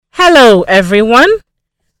Hello, everyone.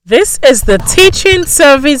 This is the Teaching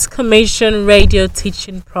Service Commission radio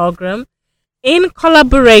teaching program in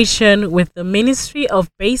collaboration with the Ministry of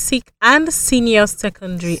Basic and Senior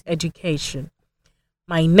Secondary Education.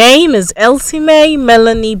 My name is Elsie Mae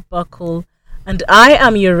Melanie Buckle, and I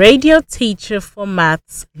am your radio teacher for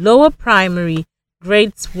Maths Lower Primary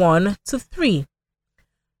Grades 1 to 3.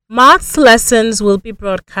 Maths lessons will be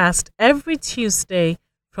broadcast every Tuesday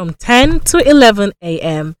from 10 to 11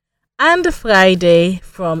 a.m. and Friday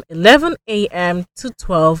from 11 a.m. to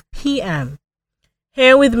 12 p.m.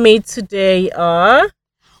 Here with me today are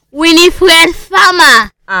Winifred Farmer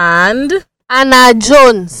and Anna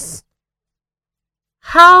Jones.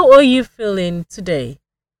 How are you feeling today?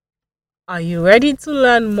 Are you ready to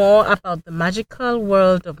learn more about the magical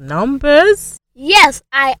world of numbers? Yes,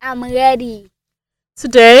 I am ready.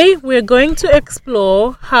 Today, we're going to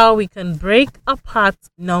explore how we can break apart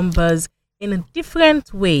numbers in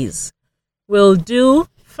different ways. We'll do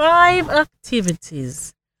 5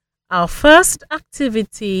 activities. Our first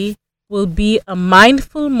activity will be a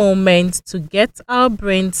mindful moment to get our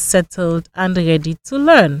brains settled and ready to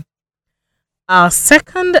learn. Our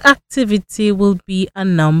second activity will be a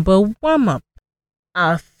number warm-up.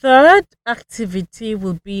 Our third activity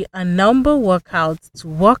will be a number workout to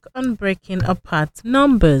work on breaking apart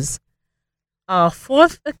numbers. Our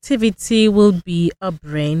fourth activity will be a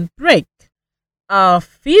brain break. Our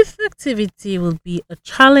fifth activity will be a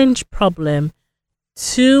challenge problem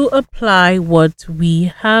to apply what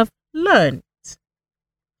we have learned.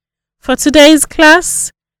 For today's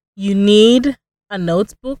class, you need a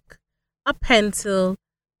notebook, a pencil,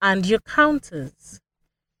 and your counters.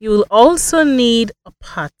 You will also need a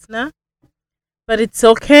partner, but it's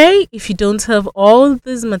okay if you don't have all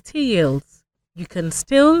these materials. You can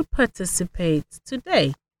still participate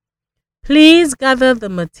today. Please gather the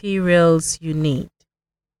materials you need.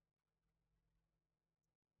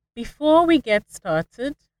 Before we get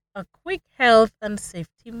started, a quick health and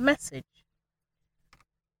safety message.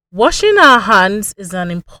 Washing our hands is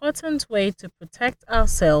an important way to protect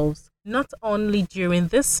ourselves, not only during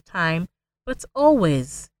this time, but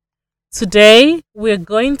always. Today, we're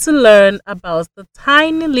going to learn about the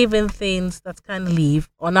tiny living things that can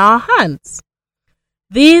live on our hands.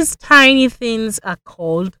 These tiny things are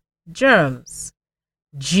called germs.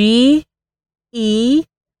 Germs.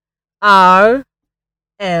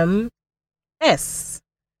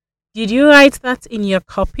 Did you write that in your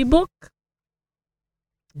copybook?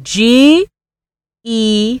 Germs.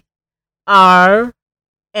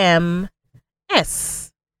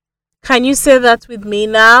 Can you say that with me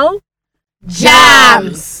now?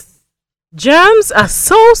 Germs. Germs are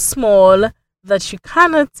so small that you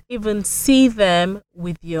cannot even see them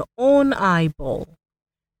with your own eyeball.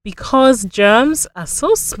 Because germs are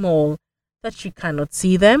so small that you cannot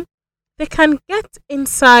see them, they can get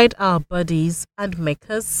inside our bodies and make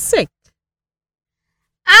us sick.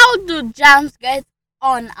 How do germs get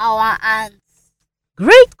on our hands?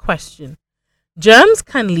 Great question. Germs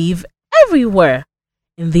can live everywhere.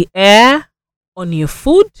 In the air, on your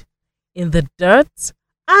food, in the dirt,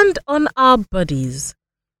 and on our bodies.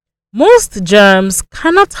 Most germs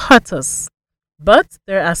cannot hurt us, but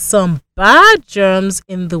there are some bad germs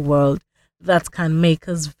in the world that can make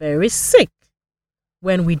us very sick.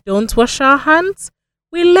 When we don't wash our hands,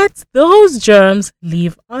 we let those germs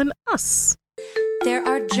live on us. There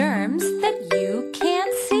are germs that you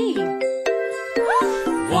can't see.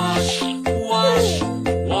 Wash, wash,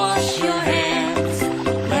 wash your hands.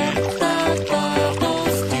 Let the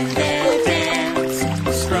bubbles do their dance.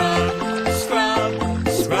 Scrub, scrub,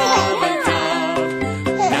 scrub it out.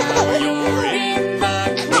 Now you're in the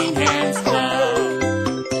Clean Hands Club.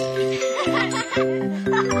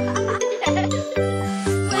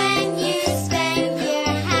 When you spend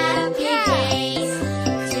your happy days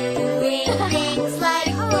doing things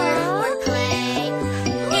like work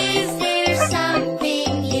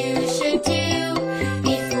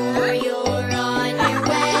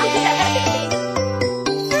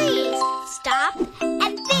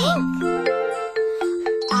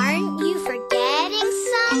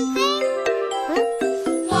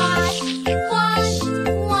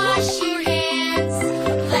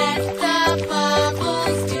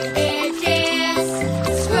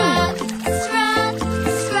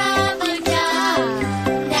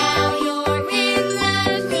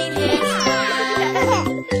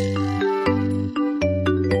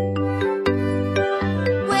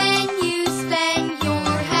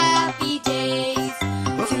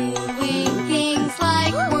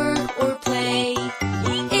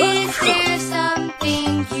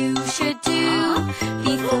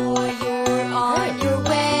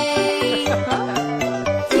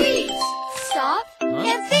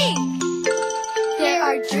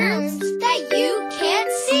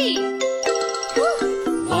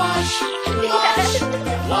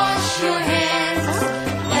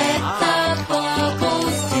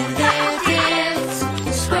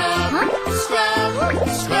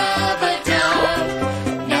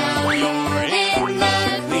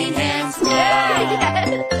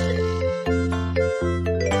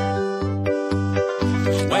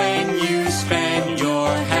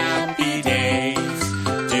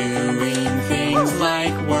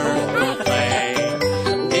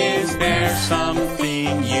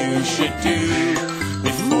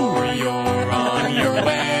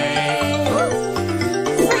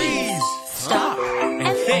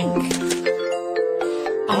think?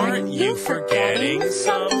 Aren't you forgetting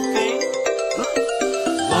something?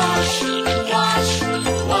 Wash, wash,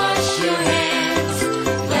 wash your hands.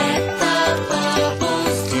 Let the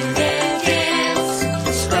bubbles do their dance.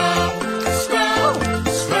 Scrub, scrub,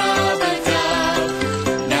 scrub a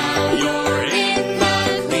dub. Now you're in the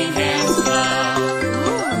Clean Hands Club.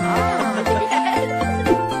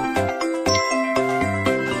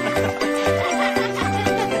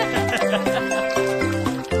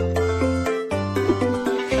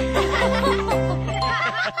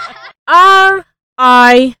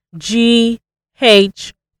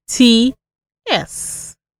 RIGHTS.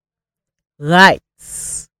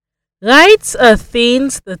 Rights. Rights are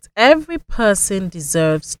things that every person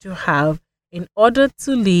deserves to have in order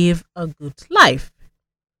to live a good life,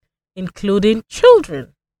 including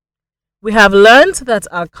children. We have learned that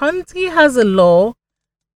our country has a law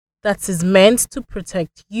that is meant to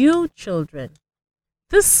protect you, children.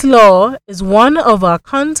 This law is one of our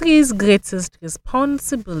country's greatest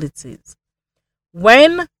responsibilities.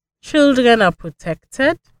 When children are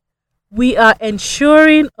protected, we are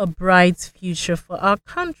ensuring a bright future for our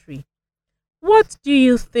country. What do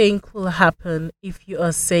you think will happen if you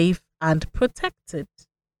are safe and protected?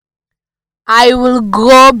 I will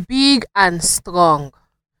grow big and strong.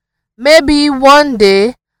 Maybe one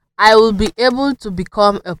day I will be able to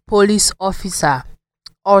become a police officer,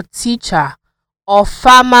 or teacher, or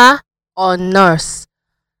farmer, or nurse.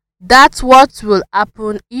 That's what will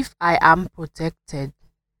happen if I am protected.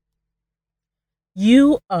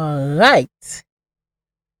 You are right.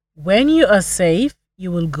 When you are safe,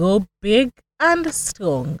 you will grow big and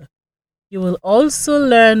strong. You will also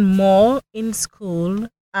learn more in school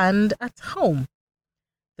and at home.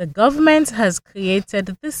 The government has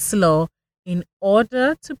created this law in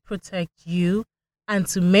order to protect you and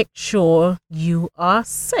to make sure you are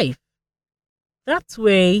safe. That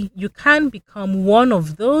way, you can become one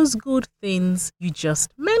of those good things you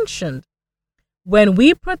just mentioned. When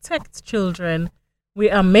we protect children, we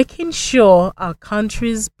are making sure our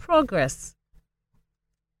country's progress.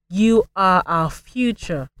 You are our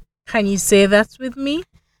future. Can you say that with me?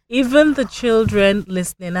 Even the children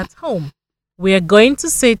listening at home. We are going to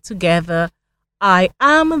say together, I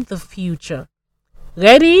am the future.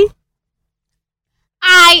 Ready?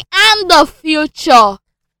 I am the future.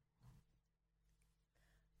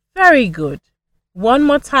 Very good. One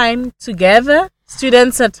more time together.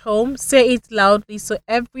 Students at home, say it loudly so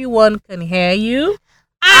everyone can hear you.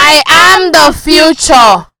 I am the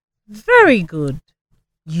future. Very good.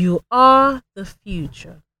 You are the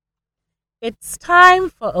future. It's time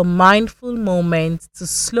for a mindful moment to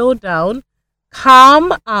slow down,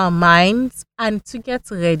 calm our minds, and to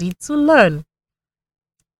get ready to learn.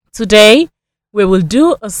 Today, we will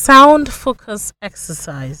do a sound focus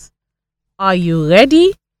exercise. Are you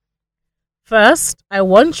ready? First, I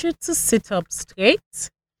want you to sit up straight,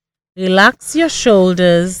 relax your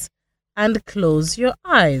shoulders, and close your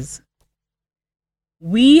eyes.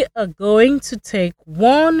 We are going to take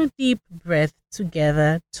one deep breath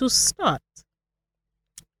together to start.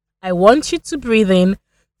 I want you to breathe in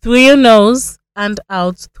through your nose and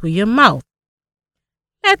out through your mouth.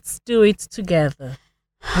 Let's do it together.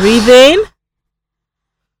 Breathe in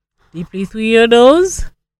deeply through your nose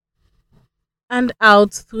and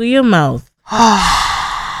out through your mouth.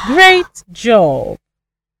 Great job.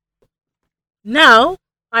 Now,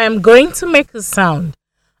 I am going to make a sound.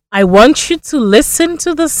 I want you to listen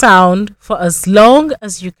to the sound for as long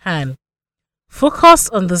as you can. Focus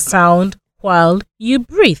on the sound while you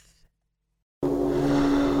breathe.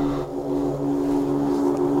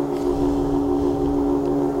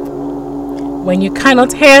 When you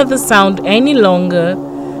cannot hear the sound any longer,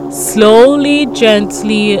 slowly,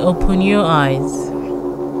 gently open your eyes.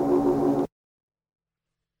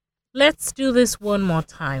 Let's do this one more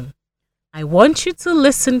time. I want you to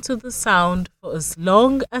listen to the sound for as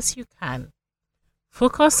long as you can.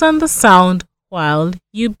 Focus on the sound while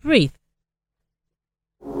you breathe.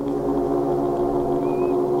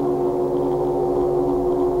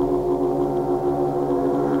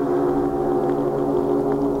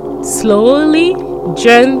 Slowly,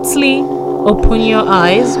 gently open your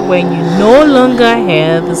eyes when you no longer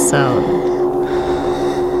hear the sound.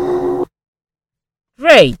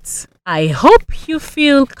 Great! I hope you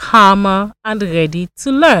feel calmer and ready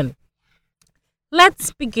to learn.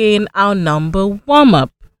 Let's begin our number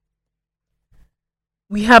warm-up.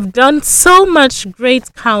 We have done so much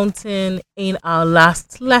great counting in our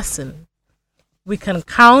last lesson. We can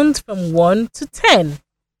count from 1 to 10.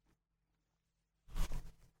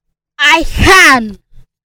 I can.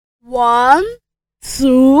 1,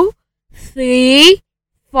 2, 3,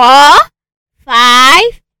 4,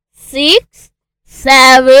 5, 6,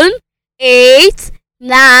 7, 8,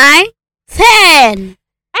 9, 10.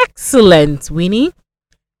 Excellent, Winnie.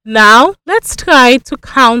 Now let's try to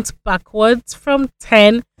count backwards from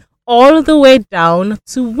 10 all the way down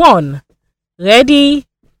to 1. Ready?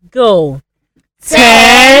 Go.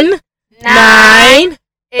 10, 9,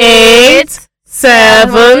 8,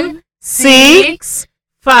 7, 6,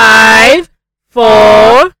 5,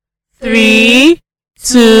 4, 3,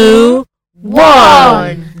 2,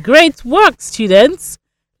 1. Great work, students.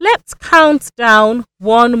 Let's count down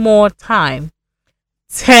one more time.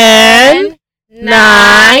 10,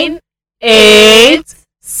 9, 8,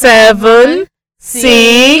 7,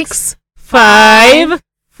 6, 5,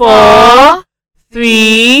 4,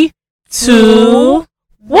 3, 2,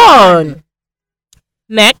 1.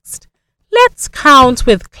 Next, let's count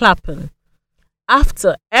with clapping.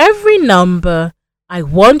 After every number, I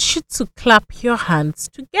want you to clap your hands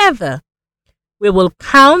together. We will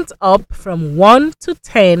count up from 1 to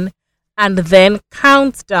 10 and then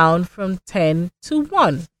count down from 10 to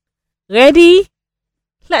 1. Ready?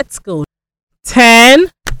 Let's go. 10,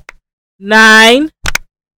 9,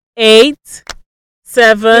 8,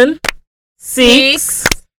 7, 6,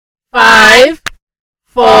 5,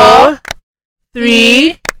 4,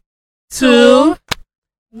 3, 2,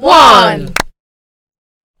 1.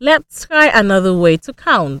 Let's try another way to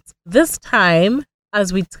count. This time,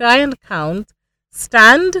 as we try and count,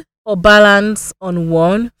 stand or balance on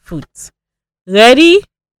one foot. Ready?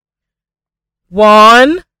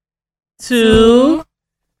 1, 2,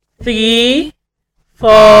 3,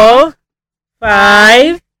 4,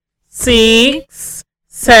 5, 6,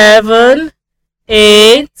 7,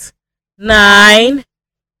 8, 9,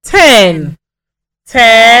 10.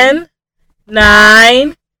 10,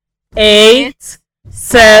 9, 8,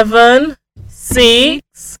 7,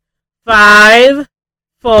 6, 5,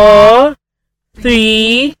 4,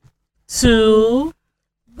 3, 2,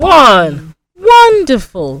 1.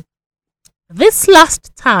 Wonderful. This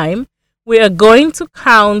last time, we are going to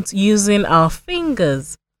count using our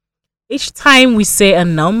fingers. Each time we say a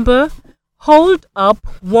number, hold up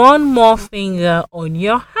one more finger on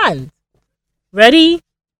your hand. Ready?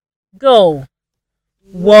 Go.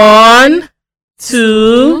 1,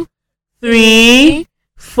 2, 3,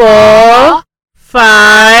 4,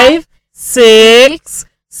 5, 6,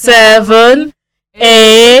 7,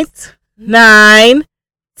 8, 9,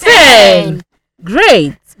 10.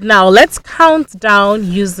 Great. Now let's count down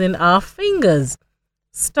using our fingers.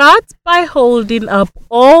 Start by holding up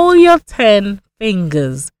all your 10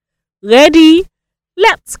 fingers. Ready?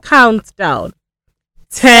 Let's count down.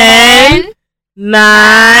 10,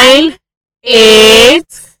 9, 8,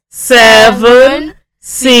 7,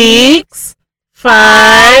 6,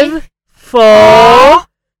 5, 4,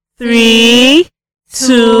 3,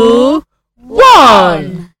 2,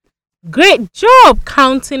 1. Great job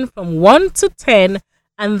counting from 1 to 10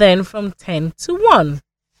 and then from 10 to 1.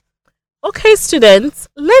 Okay, students,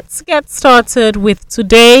 let's get started with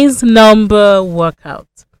today's number workout.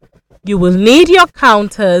 You will need your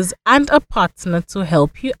counters and a partner to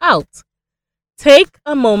help you out. Take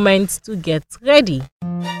a moment to get ready.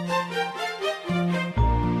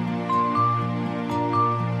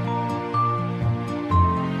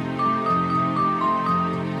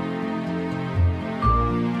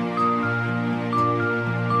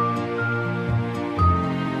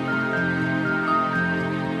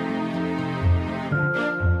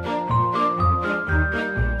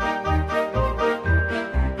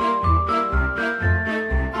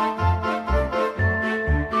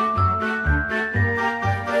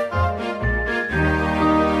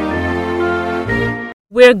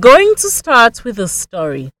 We're going to start with a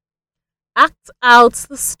story. Act out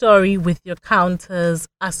the story with your counters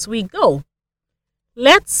as we go.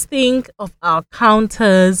 Let's think of our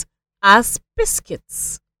counters as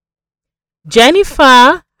biscuits.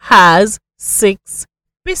 Jennifer has 6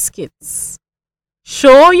 biscuits.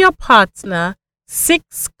 Show your partner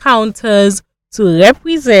 6 counters to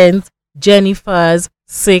represent Jennifer's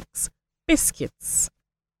 6 biscuits.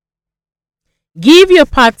 Give your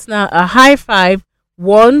partner a high five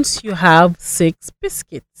once you have 6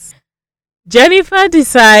 biscuits. Jennifer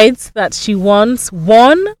decides that she wants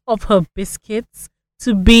one of her biscuits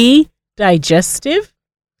to be digestive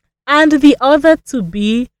and the other to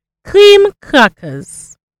be cream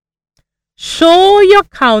crackers. Show your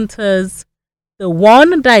counters the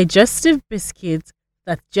one digestive biscuit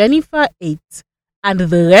that Jennifer ate and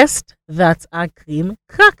the rest that are cream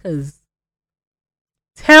crackers.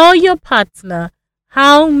 Tell your partner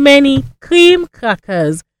how many cream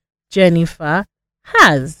crackers Jennifer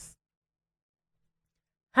has.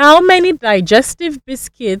 How many digestive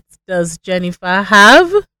biscuits does Jennifer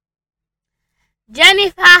have?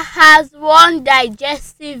 Jennifer has one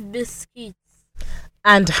digestive biscuit.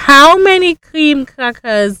 And how many cream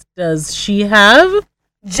crackers does she have?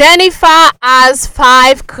 Jennifer has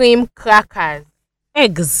 5 cream crackers.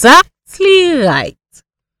 Exactly right.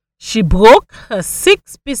 She broke her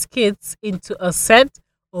 6 biscuits into a set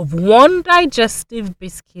of 1 digestive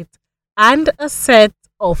biscuit and a set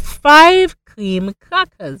of 5 cream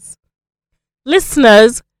crackers.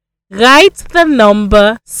 Listeners, write the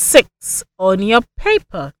number 6 on your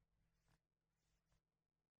paper.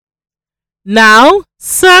 Now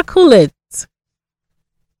circle it.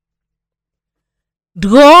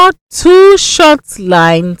 Draw 2 short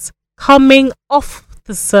lines coming off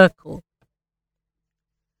the circle,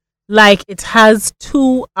 like it has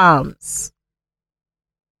 2 arms.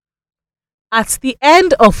 At the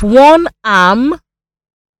end of one arm,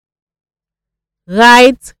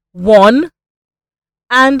 write 1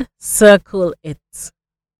 and circle it.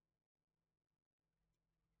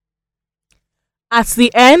 At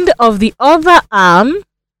the end of the other arm,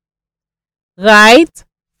 write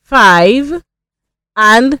 5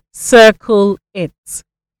 and circle it.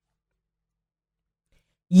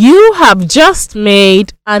 You have just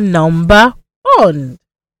made a number bond.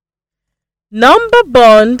 Number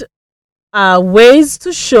bond are ways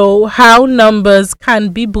to show how numbers can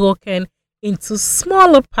be broken into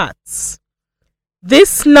smaller parts.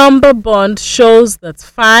 This number bond shows that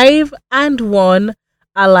 5 and 1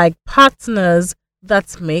 are like partners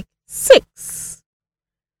that make 6.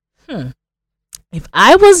 If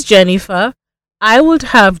I was Jennifer, I would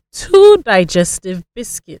have 2 digestive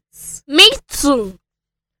biscuits. Me too.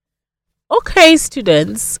 Okay,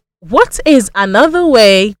 students, what is another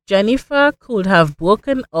way Jennifer could have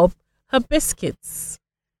broken up her biscuits?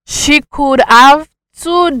 She could have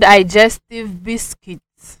 2 digestive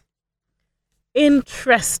biscuits.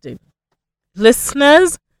 Interesting.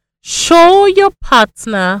 Listeners, show your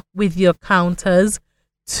partner with your counters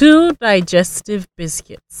 2 digestive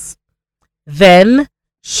biscuits. Then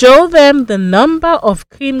show them the number of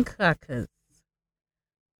cream crackers.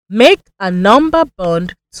 Make a number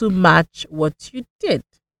bond to match what you did.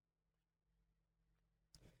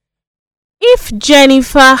 If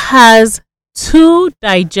Jennifer has 2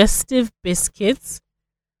 digestive biscuits,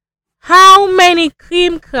 how many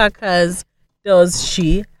cream crackers does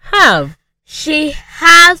she have? She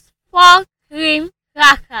has 4 cream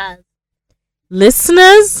crackers.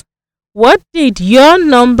 Listeners, what did your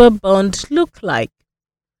number bond look like?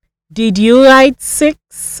 Did you write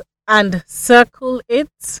 6 and circle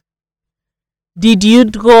it? Did you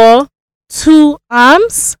draw 2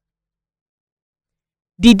 arms?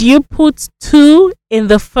 Did you put 2 in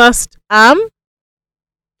the first arm?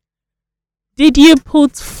 Did you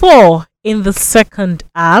put 4 in the second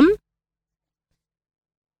arm?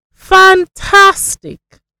 Fantastic!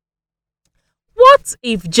 What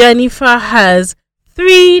if Jennifer has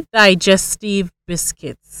 3 digestive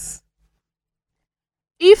biscuits?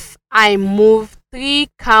 If I move 3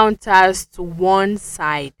 counters to one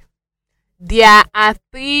side, there are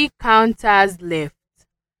 3 counters left.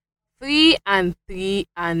 3 and 3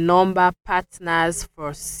 are number partners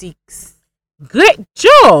for 6. Great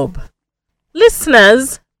job!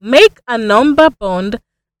 Listeners, make a number bond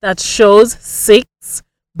that shows 6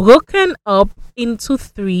 broken up into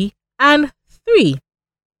 3 and 3.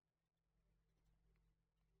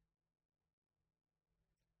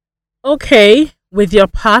 Okay, with your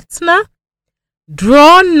partner,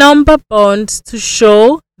 draw number bonds to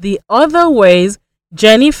show the other ways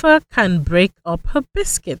Jennifer can break up her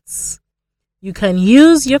biscuits. You can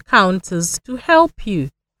use your counters to help you.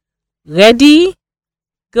 Ready?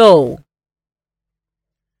 Go.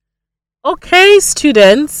 Okay,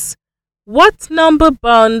 students, what number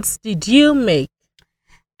bonds did you make?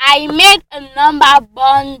 I made a number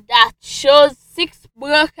bond that shows 6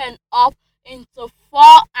 broken up into 4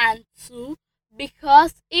 and 2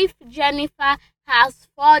 because if Jennifer has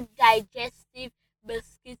 4 digestive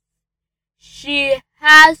biscuits, she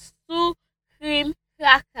has 2 cream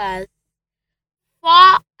crackers.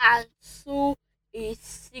 4 and 2 is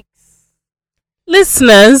 6.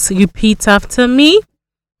 Listeners, repeat after me.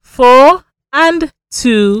 4 and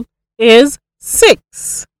 2 is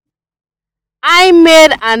 6. I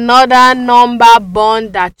made another number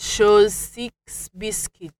bond that shows 6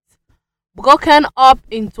 biscuits broken up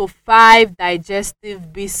into 5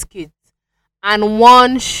 digestive biscuits and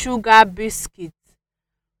 1 sugar biscuit.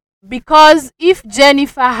 Because if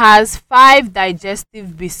Jennifer has 5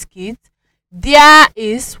 digestive biscuits, there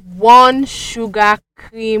is 1 sugar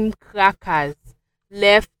cream crackers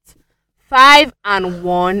left. 5 and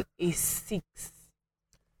 1 is 6.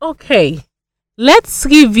 Okay, Let's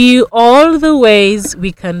review all the ways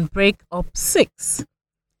we can break up 6.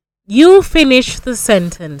 You finish the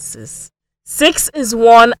sentences. 6 is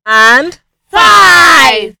 1 and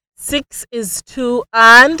 5, 6 is 2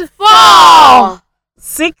 and 4,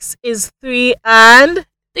 6 is 3 and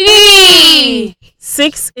 3,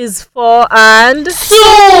 6 is 4 and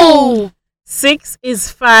 2, 6 is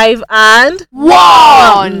 5 and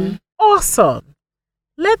 1. Awesome.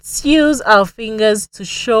 Let's use our fingers to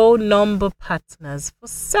show number partners for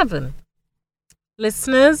 7.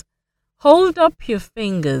 Listeners, hold up your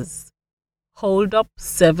fingers. Hold up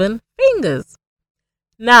 7 fingers.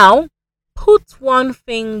 Now, put one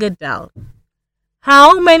finger down.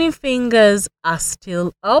 How many fingers are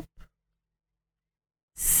still up?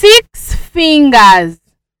 6 fingers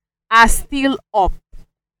are still up.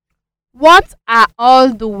 What are all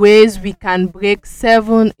the ways we can break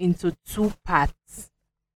 7 into 2 parts?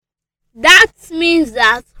 That means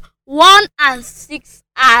that 1 and 6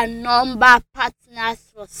 are number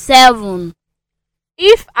partners for 7.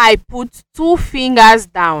 If I put 2 fingers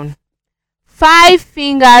down, 5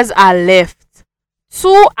 fingers are left.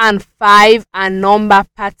 2 and 5 are number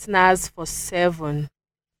partners for 7.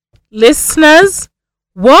 Listeners,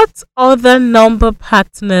 what other number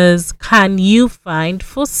partners can you find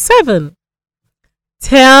for 7?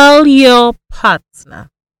 Tell your partner.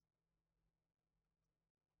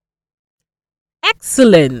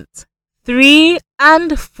 Excellent. 3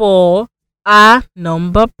 and 4 are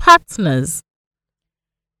number partners.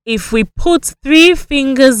 If we put 3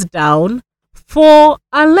 fingers down, 4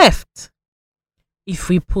 are left. If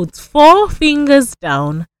we put 4 fingers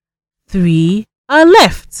down, 3 are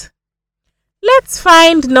left. Let's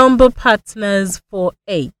find number partners for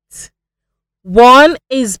 8. 1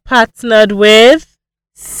 is partnered with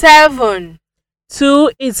 7,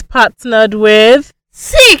 2 is partnered with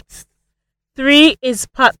 6, 3 is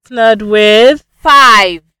partnered with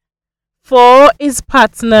 5, 4 is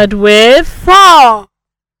partnered with 4,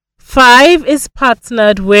 5 is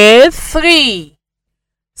partnered with 3,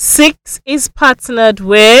 6 is partnered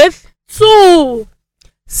with 2,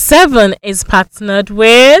 7 is partnered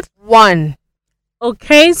with 1.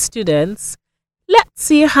 Okay, students, let's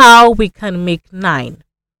see how we can make 9.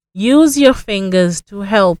 Use your fingers to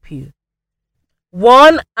help you.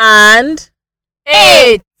 1 and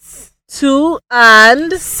 8, 2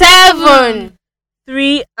 and 7,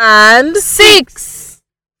 3 and 6,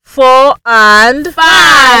 4 and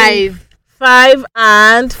 5, 5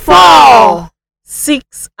 and 4,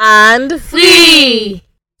 6 and 3,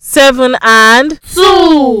 7 and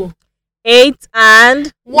 2, 8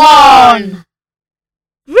 and 1.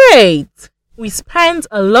 Great! We spent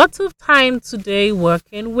a lot of time today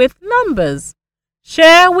working with numbers.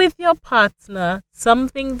 Share with your partner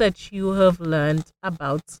something that you have learned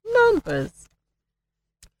about numbers.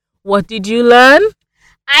 What did you learn?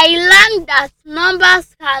 I learned that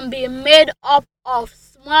numbers can be made up of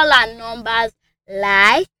smaller numbers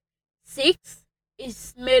like 6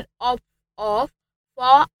 is made up of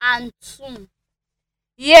 4 and 2.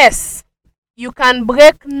 Yes, you can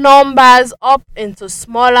break numbers up into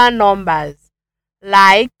smaller numbers,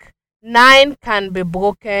 like 9 can be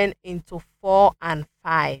broken into 4 and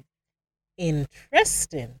 5.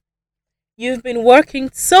 Interesting. You've been working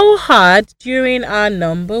so hard during our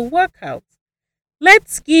number workout.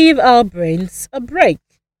 Let's give our brains a break.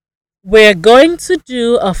 We're going to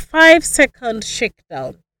do a 5-second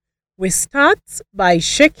shakedown. We start by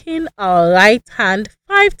shaking our right hand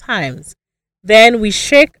 5 times. Then we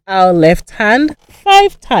shake our left hand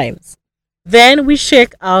 5 times. Then we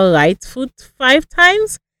shake our right foot 5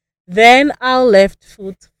 times. Then our left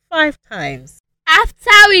foot 5 times.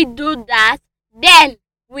 After we do that, then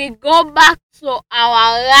we go back to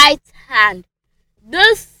our right hand.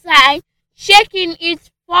 This time, shaking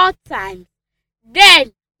it 4 times.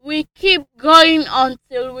 Then we keep going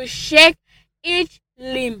until we shake each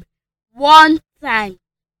limb 1 time.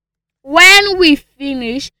 When we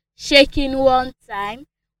finish shaking 1 time,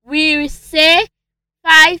 we say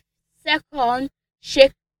 5-second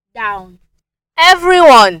shake down.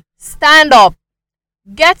 Everyone, stand up.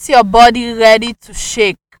 Get your body ready to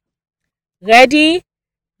shake. Ready?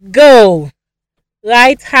 Go.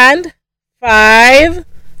 Right hand 5,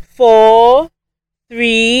 4,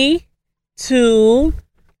 3, 2,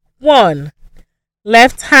 1.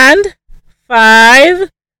 Left hand 5,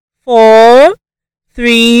 4,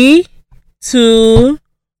 3, 2,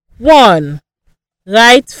 1.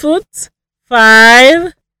 Right foot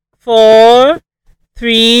 5, 4,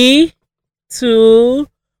 3, 2,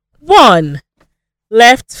 1.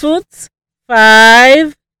 Left foot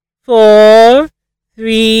 5, 4,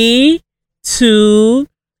 3, 2,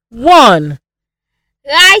 1.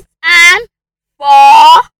 Right hand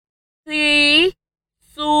 4, 3,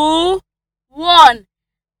 2, 1.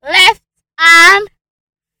 Left hand.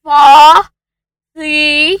 4,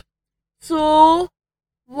 3, 2,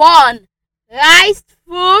 1. Right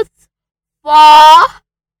foot. 4,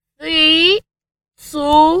 3,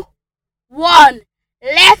 2, 1.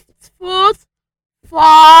 Left foot.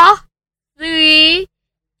 4, 3,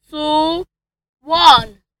 2,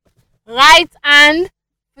 1. Right hand.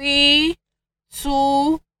 3,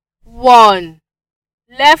 2, 1.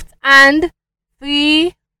 Left hand.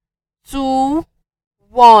 3, 2,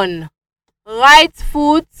 1. Right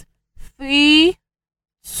foot. 3,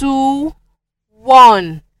 2,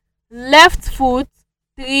 1. Left foot.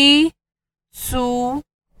 3, 2,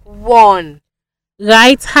 1.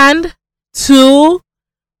 Right hand, 2,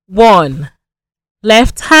 1.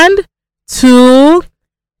 Left hand, 2,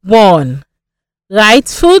 1. Right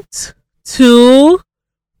foot, 2,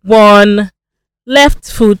 1.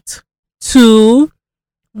 Left foot, 2,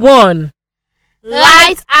 1.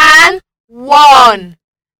 Right hand. 1.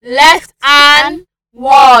 Left hand.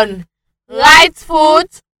 1. Right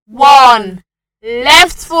foot. 1.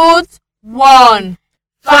 Left foot. 1.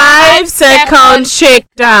 5-second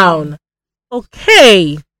shakedown.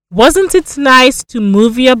 Okay, wasn't it nice to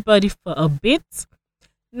move your body for a bit?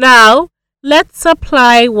 Now, let's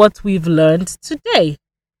apply what we've learned today.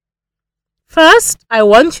 First, I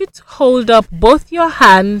want you to hold up both your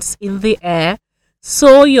hands in the air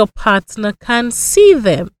so your partner can see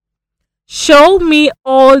them. Show me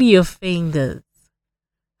all your fingers.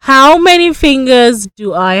 How many fingers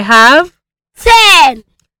do I have? 10.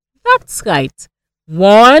 That's right.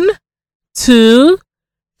 1, 2,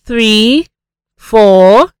 3,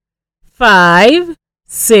 4, 5,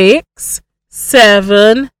 6,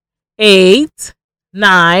 7, 8,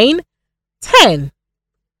 9, 10.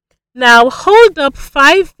 Now hold up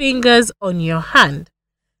 5 fingers on your hand.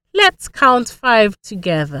 Let's count 5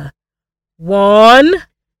 together. 1,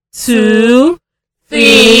 2,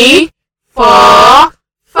 3, 4,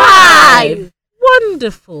 5.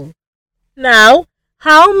 Wonderful. Now,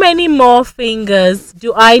 how many more fingers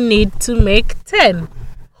do I need to make 10?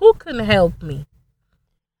 Who can help me?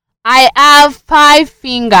 I have 5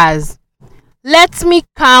 fingers. Let me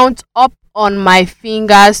count up on my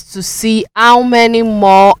fingers to see how many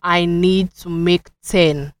more I need to make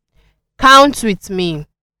 10. Count with me.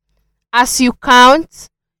 As you count,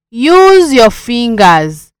 use your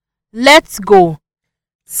fingers. Let's go.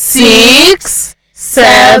 6,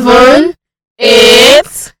 7,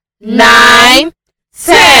 8, 9,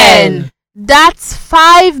 10. That's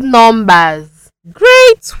 5 numbers.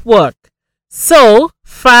 Great work. So,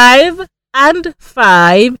 5 and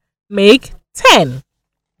 5 make 10.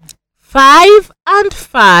 5 and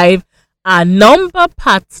 5 are number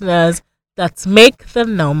partners that make the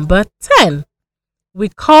number 10. We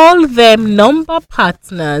call them number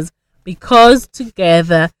partners because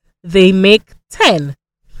together they make 10.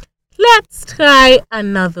 Let's try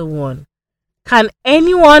another one. Can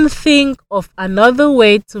anyone think of another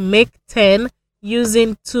way to make 10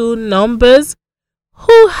 using 2 numbers?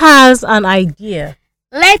 Who has an idea?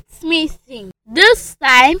 Let me think. This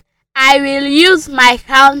time, I will use my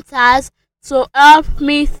counters to help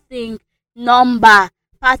me think number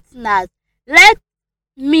partners. Let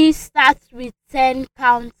me start with 10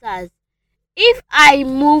 counters. If I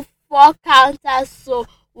move 4 counters to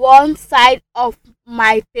one side of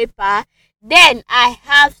my paper, then I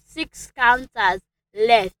have 6 counters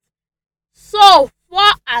left. So 4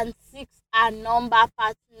 and 6 are number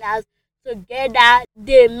partners. Together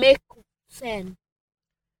they make 10.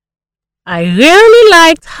 I really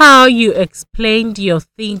liked how you explained your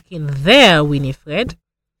thinking there, Winifred.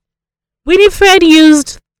 Winifred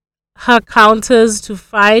used her counters to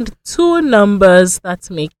find 2 numbers that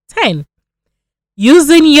make 10.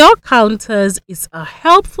 Using your counters is a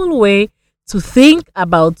helpful way to think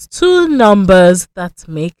about 2 numbers that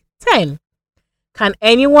make 10. Can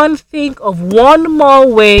anyone think of one more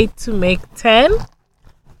way to make 10?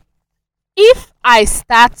 If I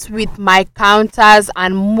start with my counters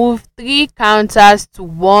and move 3 counters to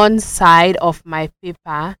one side of my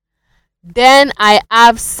paper, then I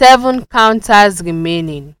have 7 counters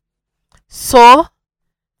remaining. So,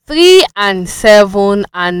 3 and 7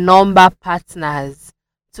 are number partners.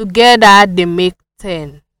 Together they make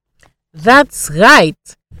 10. That's right.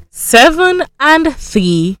 7 and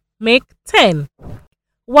 3 make 10.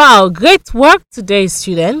 Wow, great work today,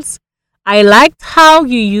 students. I liked how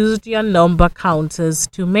you used your number counters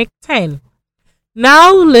to make 10.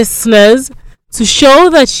 Now, listeners, to show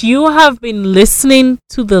that you have been listening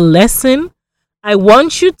to the lesson, I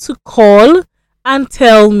want you to call and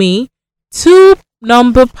tell me 2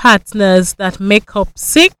 number partners that make up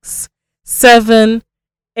 6, 7,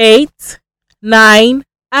 8, 9,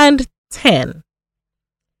 and 10.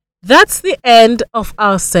 That's the end of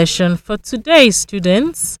our session for today,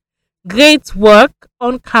 students. Great work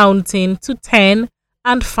on counting to 10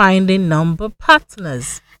 and finding number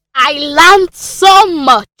partners. I learned so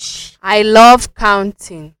much. I love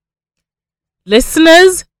counting.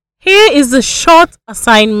 Listeners, here is a short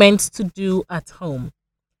assignment to do at home.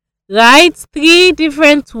 Write 3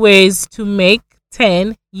 different ways to make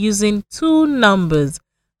 10 using 2 numbers.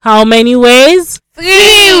 How many ways?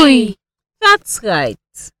 3. That's right.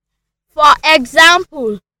 For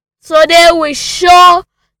example, today we show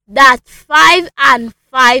that 5 and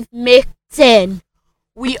 5 make 10.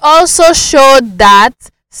 We also showed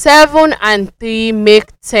that 7 and 3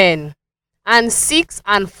 make 10 and 6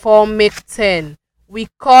 and 4 make 10. We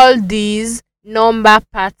call these number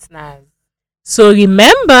partners. So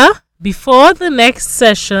remember, before the next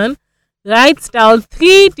session, write down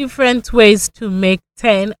 3 different ways to make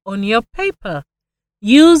 10 on your paper.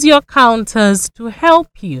 Use your counters to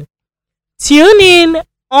help you. Tune in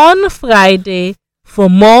on Friday for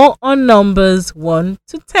more on numbers 1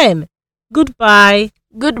 to 10. Goodbye.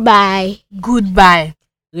 Goodbye. Goodbye.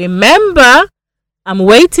 Remember, I'm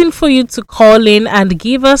waiting for you to call in and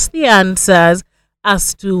give us the answers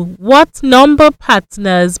as to what number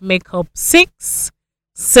partners make up 6,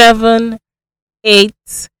 7, 8,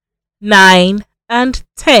 9, and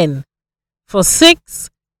 10. For 6,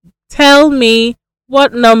 tell me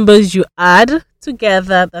what numbers you add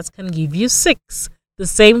together that can give you 6. The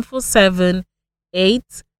same for 7,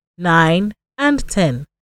 8, 9, and 10.